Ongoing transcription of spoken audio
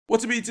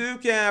What's up,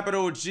 YouTube?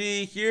 Capital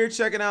G here,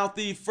 checking out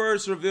the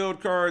first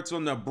revealed cards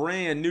from the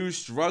brand new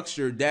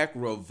structure deck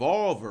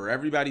Revolver.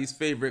 Everybody's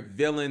favorite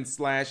villain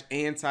slash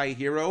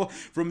anti-hero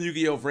from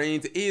Yu-Gi-Oh!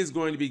 Reigns is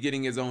going to be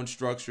getting his own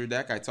structure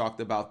deck. I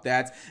talked about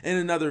that in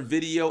another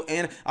video,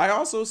 and I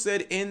also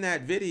said in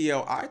that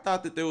video I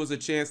thought that there was a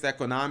chance that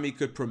Konami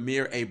could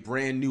premiere a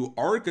brand new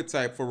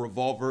archetype for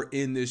Revolver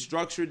in this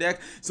structure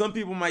deck. Some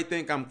people might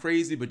think I'm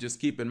crazy, but just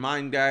keep in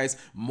mind, guys,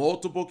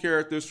 multiple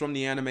characters from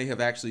the anime have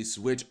actually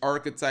switched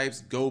archetypes.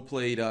 Go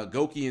played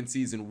Goki in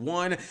season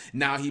 1.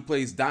 Now he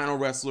plays Dino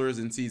Wrestlers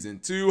in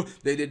season 2.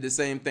 They did the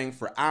same thing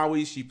for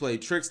Aoi. She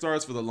played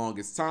Trickstars for the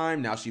longest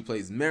time. Now she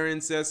plays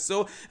Marincess.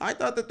 So I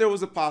thought that there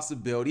was a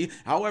possibility.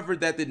 However,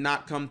 that did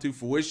not come to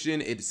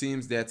fruition. It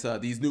seems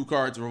that these new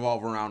cards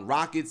revolve around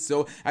Rockets.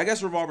 So I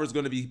guess Revolver is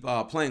going to be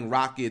playing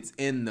Rockets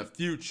in the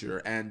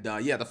future. And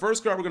yeah, the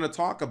first card we're going to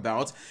talk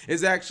about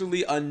is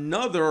actually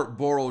another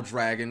Borreload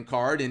Dragon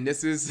card. And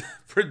this is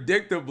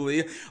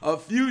predictably a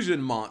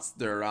fusion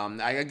monster.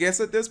 I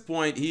guess at this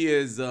point he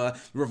is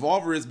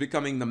Revolver is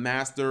becoming the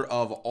master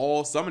of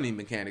all summoning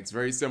mechanics,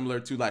 very similar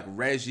to like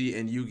Reggie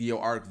and Yu-Gi-Oh!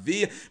 Arc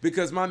V,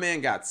 because my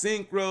man got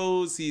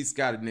Synchros, he's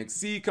got an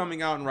XC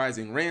coming out in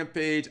Rising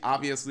Rampage,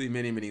 obviously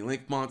many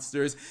Link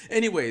monsters.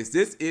 Anyways,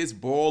 this is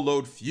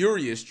Borreload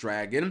Furious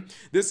Dragon.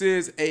 This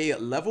is a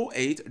level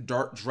 8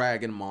 Dark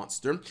Dragon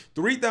monster,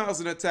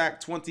 3000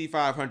 attack,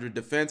 2500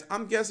 defense.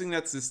 I'm guessing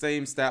that's the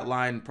same stat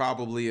line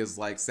probably as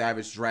like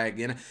Savage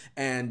Dragon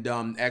and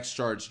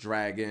X-Charge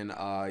Dragon.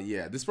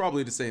 Yeah, this is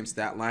probably the same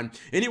stat line.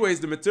 Anyways,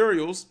 the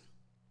materials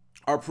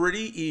are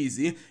pretty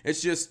easy.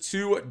 It's just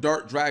 2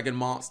 Dark Dragon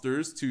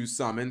monsters to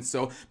summon.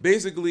 So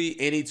basically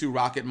any 2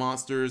 rocket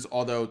monsters,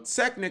 although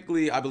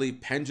technically I believe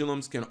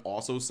Pendulums can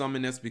also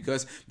summon this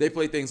because they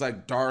play things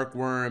like Dark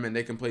Worm and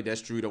they can play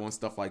Destrudo and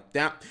stuff like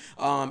that.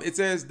 It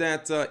says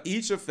that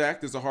each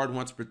effect is a hard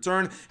once per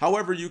turn.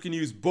 However, you can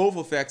use both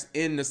effects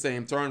in the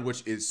same turn,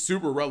 which is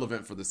super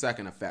relevant for the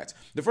second effect.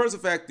 The first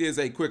effect is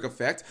a quick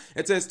effect.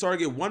 It says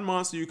target 1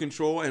 monster you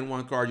control and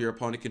 1 card your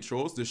opponent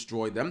controls,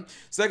 destroy them.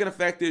 Second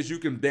effect is you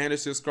can banish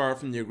this card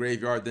from your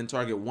graveyard, then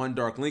target 1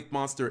 Dark Link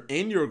monster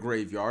in your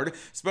graveyard,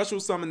 special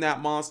summon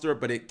that monster,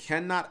 but it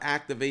cannot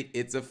activate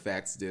its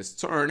effects this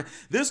turn.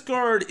 This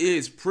card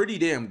is pretty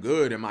damn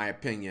good in my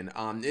opinion.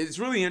 It's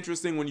really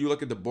interesting when you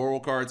look at the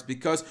Borreload cards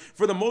because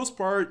for the most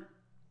part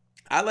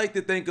I like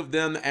to think of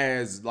them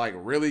as like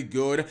really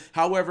good.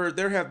 However,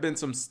 there have been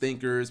some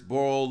stinkers.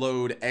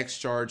 Borreload,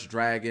 X-Charge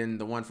Dragon,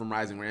 the one from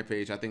Rising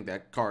Rampage. I think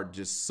that card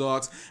just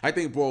sucks. I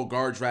think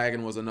Borreload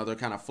Dragon was another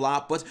kind of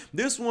flop, but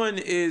this one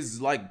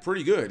is like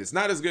pretty good. It's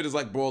not as good as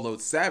like Borreload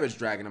Savage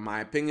Dragon in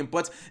my opinion,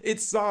 but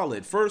it's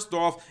solid. First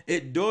off,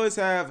 it does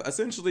have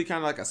essentially kind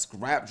of like a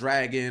Scrap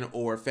Dragon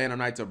or Phantom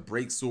Knight's a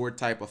Break Sword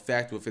type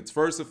effect with its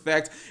first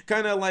effect.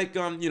 Kind of like,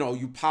 you know,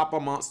 you pop a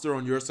monster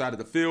on your side of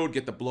the field,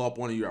 get to blow up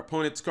one of your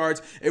opponent's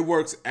cards. It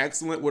works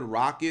excellent with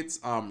rockets.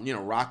 You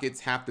know,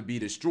 rockets have to be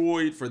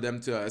destroyed for them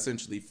to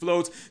essentially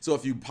float. So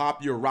if you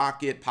pop your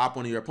rocket, pop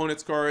one of your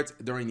opponent's cards,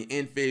 during the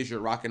end phase,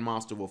 your rocket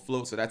monster will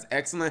float. So that's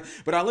excellent.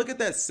 But I look at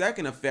that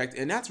second effect,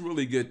 and that's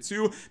really good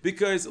too,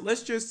 because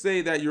let's just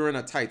say that you're in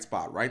a tight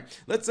spot, right?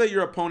 Let's say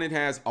your opponent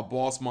has a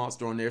boss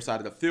monster on their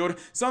side of the field,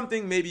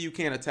 something maybe you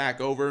can't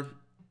attack over.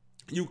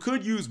 You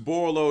could use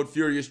Borreload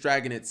Furious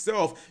Dragon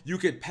itself. You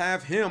could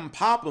have him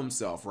pop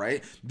himself,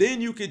 right?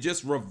 Then you could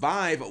just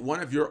revive one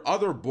of your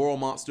other Borreload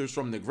monsters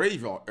from the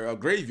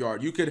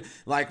graveyard. You could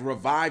like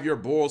revive your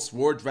Borreload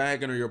Sword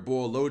Dragon or your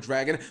Borreload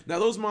Dragon. Now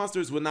those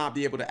monsters would not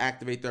be able to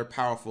activate their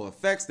powerful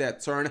effects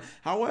that turn.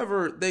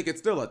 However, they could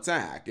still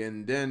attack.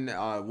 And then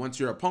once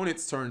your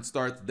opponent's turn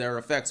starts, their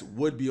effects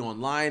would be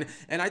online.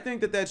 And I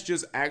think that that's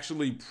just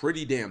actually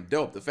pretty damn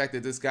dope. The fact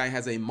that this guy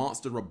has a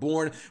Monster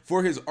Reborn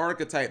for his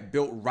archetype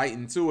built right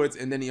into it,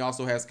 and then he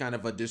also has kind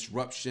of a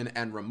disruption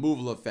and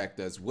removal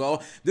effect as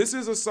well. This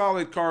is a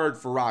solid card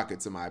for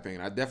Rockets in my opinion.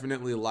 I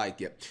definitely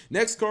like it.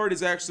 Next card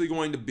is actually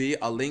going to be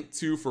a Link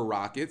 2 for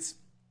Rockets.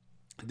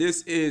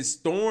 This is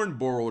Thorn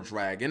Borreload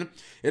Dragon.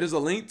 It is a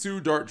Link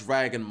 2 Dark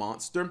Dragon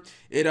monster.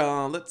 It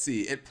let's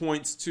see, it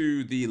points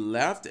to the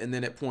left and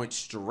then it points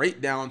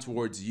straight down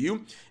towards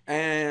you.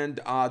 And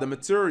the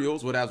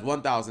materials, well, it has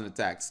 1000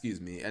 attack,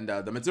 excuse me. And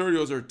the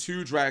materials are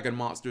 2 dragon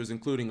monsters,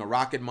 including a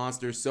rocket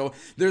monster. So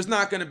there's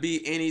not going to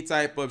be any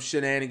type of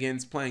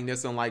shenanigans playing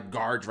this on like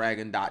Guard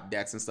Dragon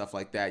decks and stuff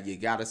like that. You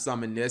got to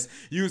summon this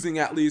using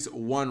at least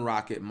 1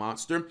 rocket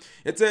monster.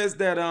 It says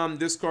that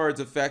this card's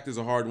effect is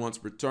a hard once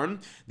per turn.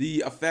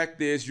 The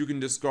effect is you can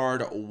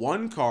discard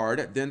 1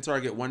 card, then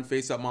target 1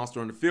 face-up monster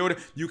on the field.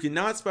 You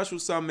cannot special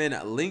summon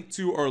Link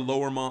 2 or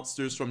lower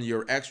monsters from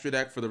your extra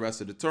deck for the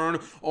rest of the turn.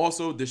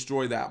 Also,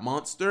 destroy that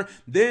monster.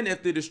 Then,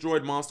 if the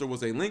destroyed monster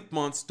was a Link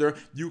monster,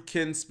 you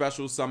can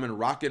special summon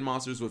rocket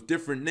monsters with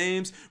different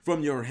names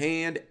from your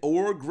hand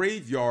or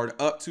graveyard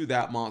up to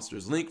that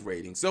monster's Link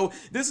rating. So,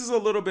 this is a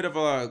little bit of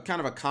a kind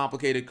of a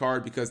complicated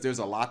card because there's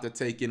a lot to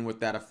take in with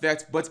that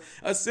effect, but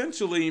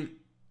essentially,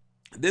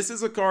 This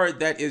is a card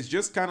that is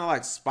just kind of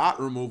like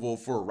spot removal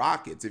for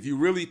Rockets. If you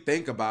really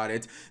think about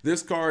it,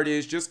 this card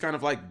is just kind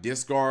of like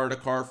discard a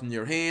card from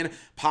your hand,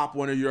 pop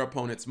one of your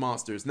opponent's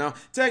monsters. Now,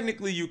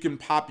 technically you can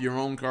pop your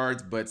own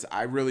cards, but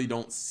I really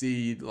don't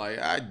see, like,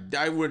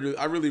 I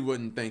really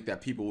wouldn't think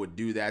that people would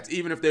do that.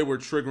 Even if they were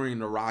triggering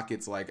the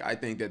Rockets, like, I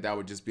think that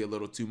would just be a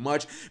little too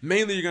much.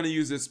 Mainly you're going to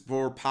use this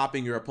for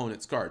popping your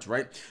opponent's cards,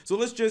 right? So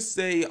let's just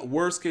say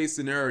worst case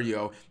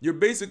scenario, you're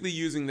basically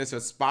using this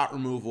as spot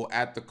removal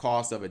at the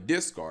cost of a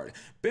discard.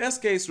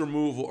 Best case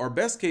removal, or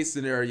best case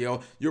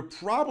scenario, you're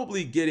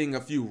probably getting a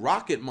few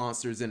rocket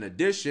monsters in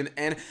addition.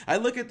 And I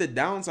look at the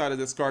downside of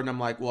this card and I'm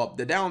like, well,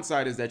 the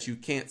downside is that you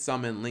can't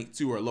summon Link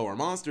 2 or lower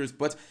monsters,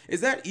 but is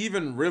that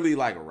even really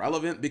like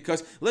relevant?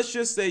 Because let's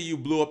just say you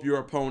blew up your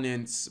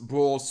opponent's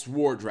Bull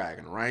Sword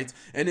Dragon, right?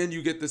 And then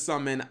you get to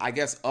summon, I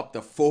guess, up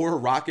to 4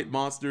 rocket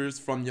monsters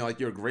from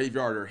your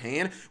graveyard or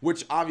hand,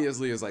 which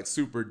obviously is like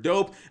super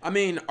dope. I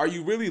mean, are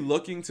you really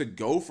looking to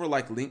go for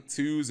like Link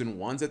 2s and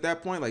 1s at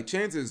that point? Like,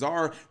 chances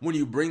are when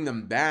you bring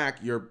them back,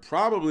 you're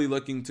probably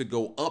looking to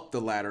go up the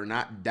ladder,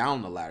 not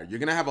down the ladder. You're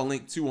gonna have a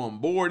Link 2 on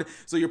board,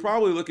 so you're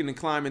probably looking to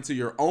climb into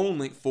your own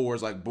Link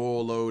 4s like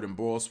Borreload and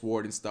Borreload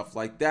Sword and stuff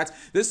like that.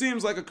 This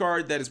seems like a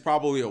card that is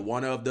probably a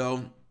one of,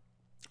 though.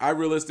 I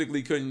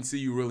realistically couldn't see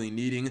you really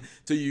needing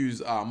to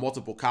use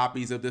multiple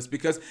copies of this,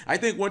 because I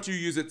think once you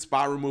use its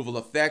spot removal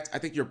effect, I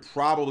think you're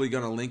probably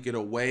going to link it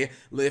away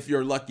if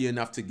you're lucky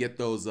enough to get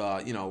those,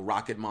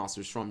 rocket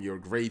monsters from your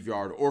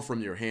graveyard or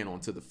from your hand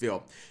onto the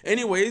field.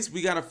 Anyways,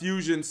 we got a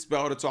fusion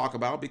spell to talk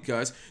about,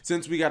 because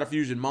since we got a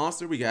fusion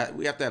monster, we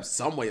have to have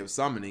some way of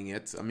summoning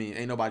it. I mean,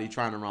 ain't nobody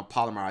trying to run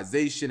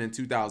polymerization in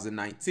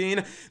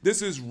 2019.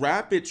 This is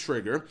Rapid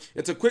Trigger.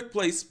 It's a quick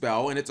play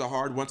spell, and it's a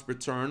hard once per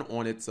turn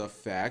on its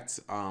effect.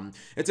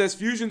 It says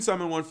fusion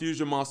summon 1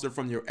 fusion monster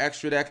from your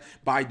extra deck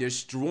by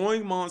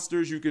destroying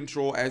monsters you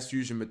control as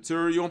fusion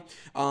material.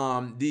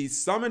 The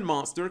summon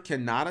monster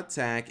cannot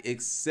attack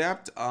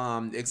except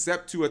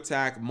to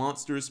attack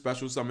monsters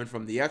special summoned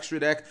from the extra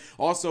deck.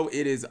 Also,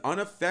 it is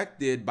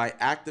unaffected by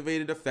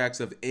activated effects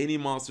of any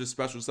monster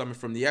special summoned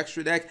from the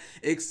extra deck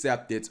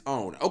except its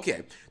own.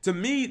 Okay, to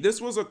me,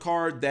 this was a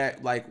card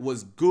that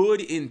was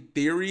good in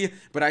theory,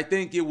 but I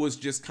think it was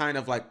just kind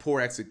of like poor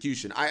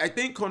execution. I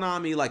think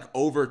Konami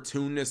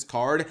overtuned this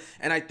card,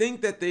 and I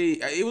think that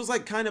it was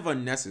like kind of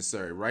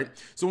unnecessary, right?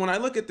 So when I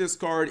look at this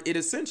card, it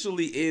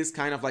essentially is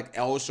kind of like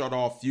El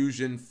Shaddai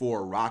fusion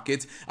for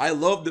Rockets. I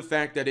love the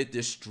fact that it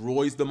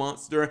destroys the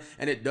monster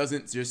and it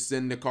doesn't just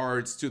send the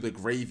cards to the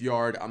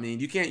graveyard. I mean,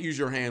 you can't use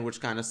your hand,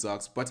 which kind of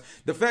sucks, but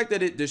the fact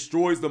that it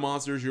destroys the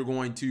monsters you're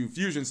going to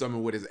fusion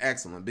summon with is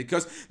excellent,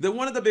 because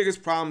one of the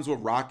biggest problems with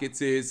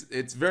Rockets is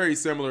it's very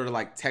similar to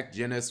like Tech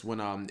Genesis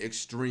when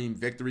Extreme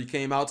Victory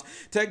came out.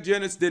 Tech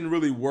Genesis didn't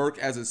really work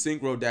as a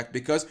synchro deck,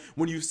 because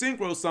when you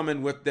synchro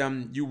summon with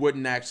them, you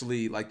wouldn't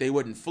actually, they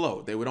wouldn't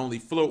float. They would only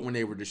float when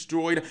they were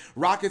destroyed.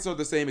 Rockets are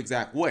the same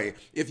exact way.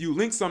 If you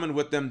link summon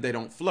with them, they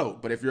don't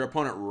float, but if your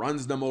opponent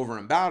runs them over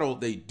in battle,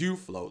 they do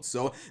float.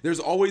 So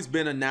there's always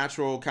been a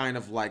natural kind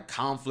of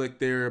conflict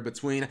there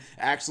between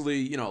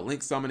actually,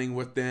 link summoning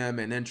with them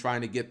and then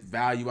trying to get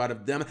value out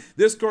of them.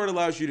 This card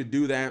allows you to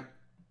do that.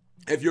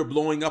 If you're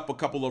blowing up a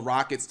couple of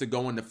rockets to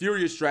go into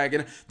Furious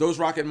Dragon, those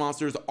rocket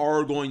monsters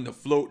are going to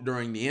float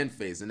during the end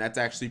phase, and that's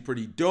actually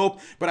pretty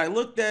dope. But I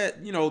looked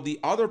at, the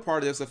other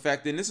part of this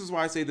effect, and this is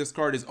why I say this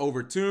card is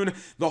overtuned.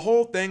 The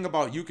whole thing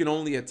about you can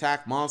only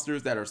attack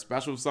monsters that are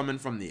special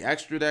summoned from the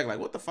extra deck,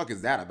 what the fuck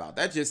is that about?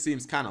 That just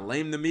seems kind of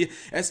lame to me,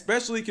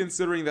 especially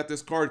considering that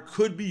this card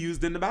could be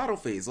used in the battle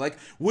phase.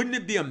 Wouldn't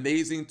it be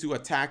amazing to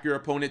attack your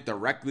opponent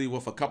directly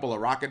with a couple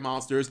of rocket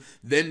monsters,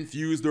 then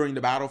fuse during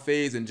the battle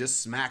phase and just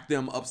smack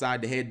them upside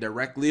the head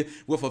directly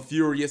with a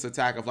furious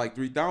attack of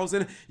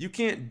 3,000? You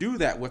can't do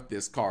that with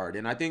this card,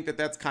 and I think that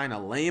that's kind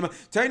of lame.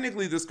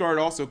 Technically, this card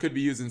also could be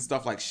used in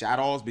stuff like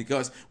Shadows,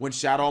 because when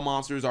Shadow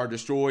monsters are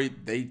destroyed,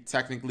 they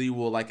technically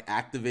will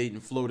activate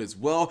and float as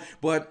well.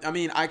 But I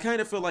mean, I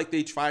kind of feel like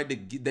they tried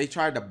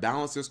to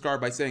balance this card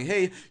by saying,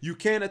 hey, you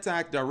can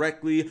attack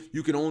directly,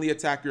 you can only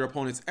attack your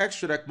opponent's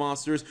extra deck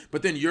monsters,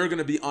 but then you're going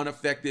to be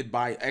unaffected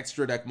by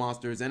extra deck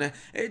monsters, and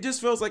it just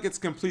feels like it's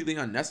completely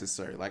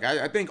unnecessary.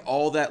 I think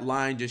all that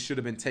line just should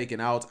have been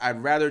taken out.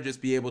 I'd rather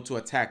just be able to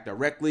attack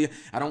directly.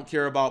 I don't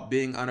care about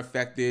being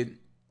unaffected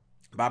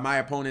by my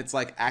opponent's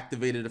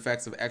activated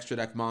effects of extra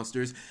deck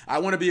monsters. I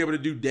want to be able to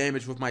do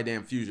damage with my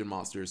damn fusion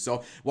monsters.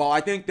 So while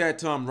I think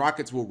that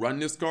Rockets will run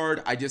this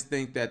card, I just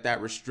think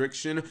that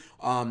restriction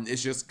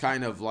is just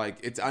kind of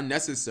it's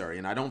unnecessary,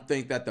 and I don't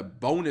think that the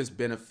bonus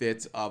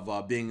benefit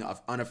of being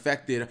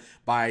unaffected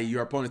by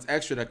your opponent's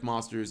extra deck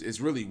monsters is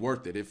really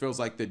worth it. It feels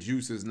like the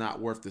juice is not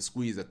worth the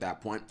squeeze at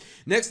that point.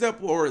 Next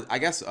up, or I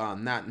guess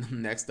not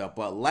next up,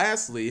 but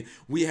lastly,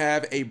 we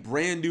have a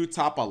brand new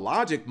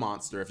Topologic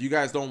monster. If you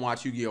guys don't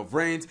watch Yu-Gi-Oh!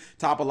 brains.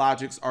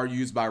 Topologics are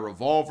used by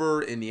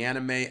Revolver in the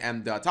anime,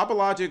 and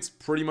Topologics,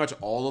 pretty much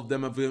all of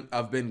them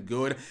have been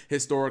good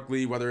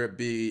historically, whether it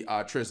be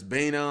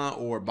Trisbana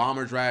or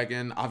Bomber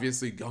Dragon.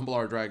 Obviously,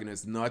 Gumblar Dragon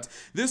is nuts.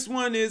 This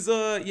one is,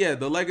 yeah,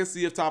 the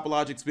legacy of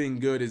Topologics being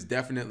good is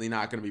definitely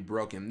not going to be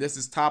broken. This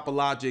is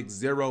Topologic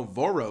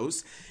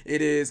Revolver'S.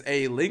 It is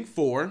a Link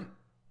 4.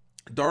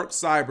 Dark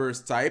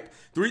Cybers type,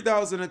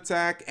 3000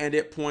 attack, and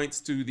it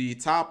points to the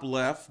top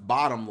left,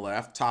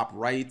 top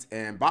right,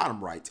 and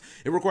bottom right.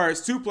 It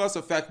requires 2+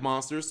 effect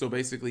monsters, so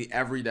basically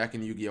every deck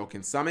in Yu-Gi-Oh!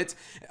 Can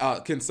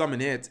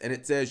summon it, and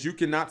it says you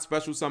cannot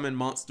special summon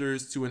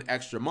monsters to an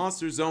extra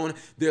monster zone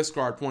this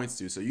card points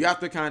to. So you have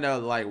to kind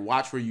of like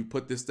watch where you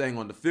put this thing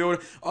on the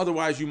field,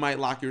 otherwise you might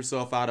lock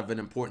yourself out of an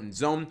important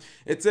zone.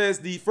 It says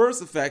the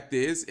first effect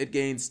is it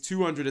gains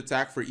 200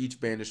 attack for each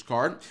banished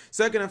card.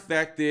 Second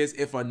effect is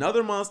if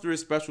another monster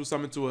is special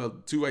summoned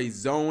to a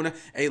zone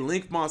a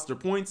link monster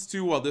points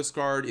to while this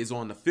card is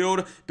on the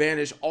field,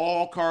 banish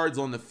all cards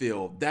on the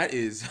field. That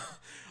is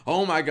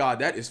oh my god,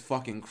 that is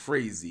fucking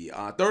crazy.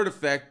 Third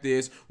effect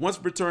is once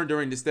per turn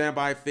during the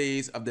standby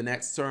phase of the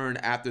next turn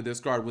after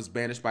this card was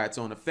banished by its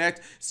own effect,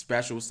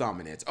 special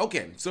summon it.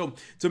 Okay, so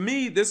to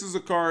me, this is a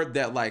card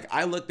that, like,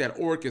 I looked at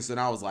Orcus and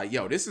I was like,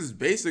 yo, this is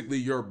basically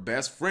your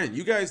best friend.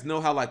 You guys know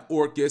how, like,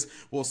 Orcus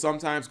will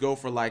sometimes go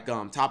for, like,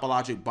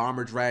 Topologic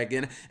Bomber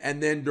Dragon,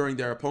 and then during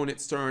their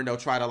opponent's turn, they'll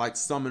try to, like,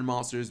 summon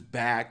monsters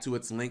back to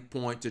its link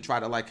point to try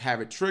to, like, have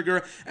it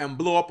trigger and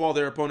blow up all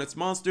their opponent's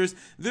monsters.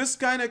 This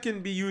kind of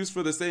can be used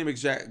for the same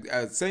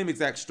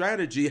exact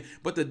strategy,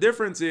 but the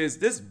difference is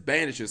this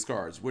banishes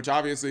cards, which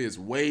obviously is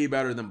way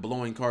better than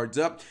blowing cards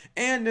up,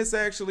 and this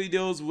actually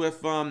deals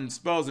with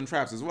spells and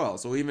traps as well.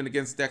 So even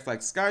against decks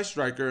like Sky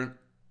Striker,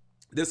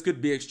 this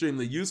could be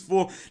extremely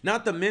useful.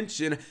 Not to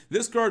mention,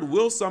 this card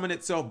will summon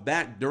itself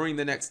back during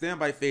the next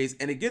standby phase,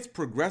 and it gets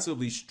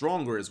progressively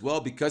stronger as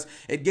well because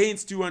it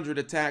gains 200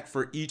 attack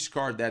for each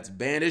card that's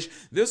banished.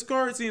 This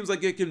card seems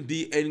like it can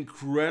be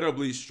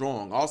incredibly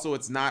strong. Also,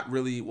 it's not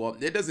really, well,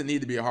 it doesn't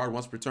need to be a hard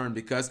once per turn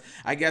because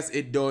I guess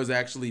it does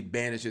actually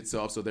banish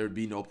itself, so there'd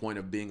be no point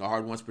of being a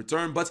hard once per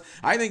turn. But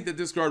I think that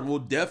this card will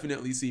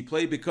definitely see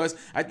play because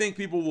I think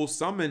people will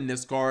summon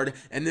this card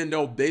and then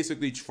they'll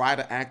basically try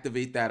to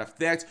activate that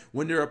effect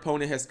when their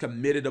opponent has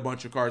committed a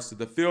bunch of cards to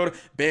the field,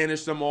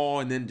 banish them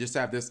all, and then just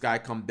have this guy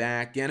come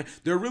back. And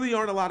there really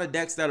aren't a lot of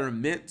decks that are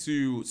meant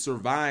to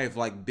survive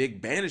like big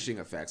banishing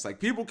effects. Like,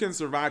 people can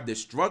survive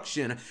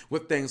destruction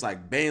with things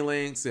like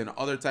Banelinks and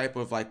other type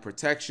of like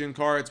protection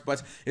cards,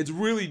 but it's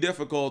really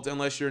difficult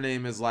unless your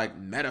name is like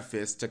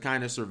Metaphys to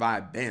kind of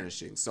survive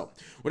banishing. So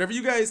whatever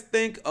you guys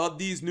think of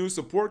these new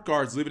support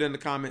cards, leave it in the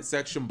comment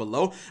section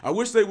below. I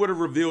wish they would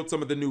have revealed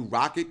some of the new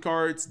rocket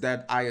cards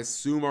that I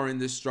assume are in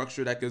this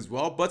structure deck as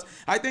well, but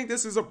I think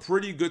this is a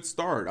pretty good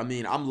start. I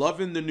mean, I'm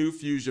loving the new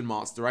fusion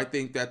monster. I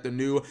think that the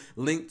new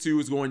Link 2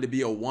 is going to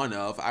be a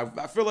one-of.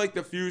 I feel like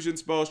the fusion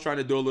spell is trying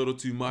to do a little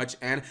too much,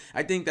 and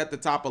I think that the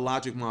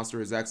Topologic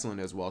monster is excellent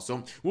as well.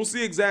 So we'll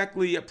see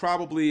exactly,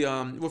 probably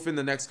within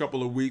the next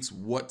couple of weeks,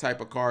 what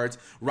type of cards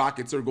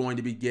Rockets are going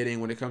to be getting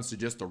when it comes to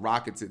just the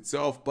Rockets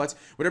itself. But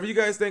whatever you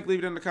guys think, leave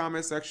it in the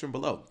comment section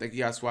below. Thank you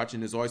guys for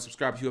watching. As always,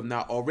 subscribe if you have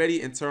not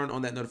already, and turn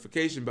on that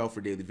notification bell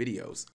for daily videos.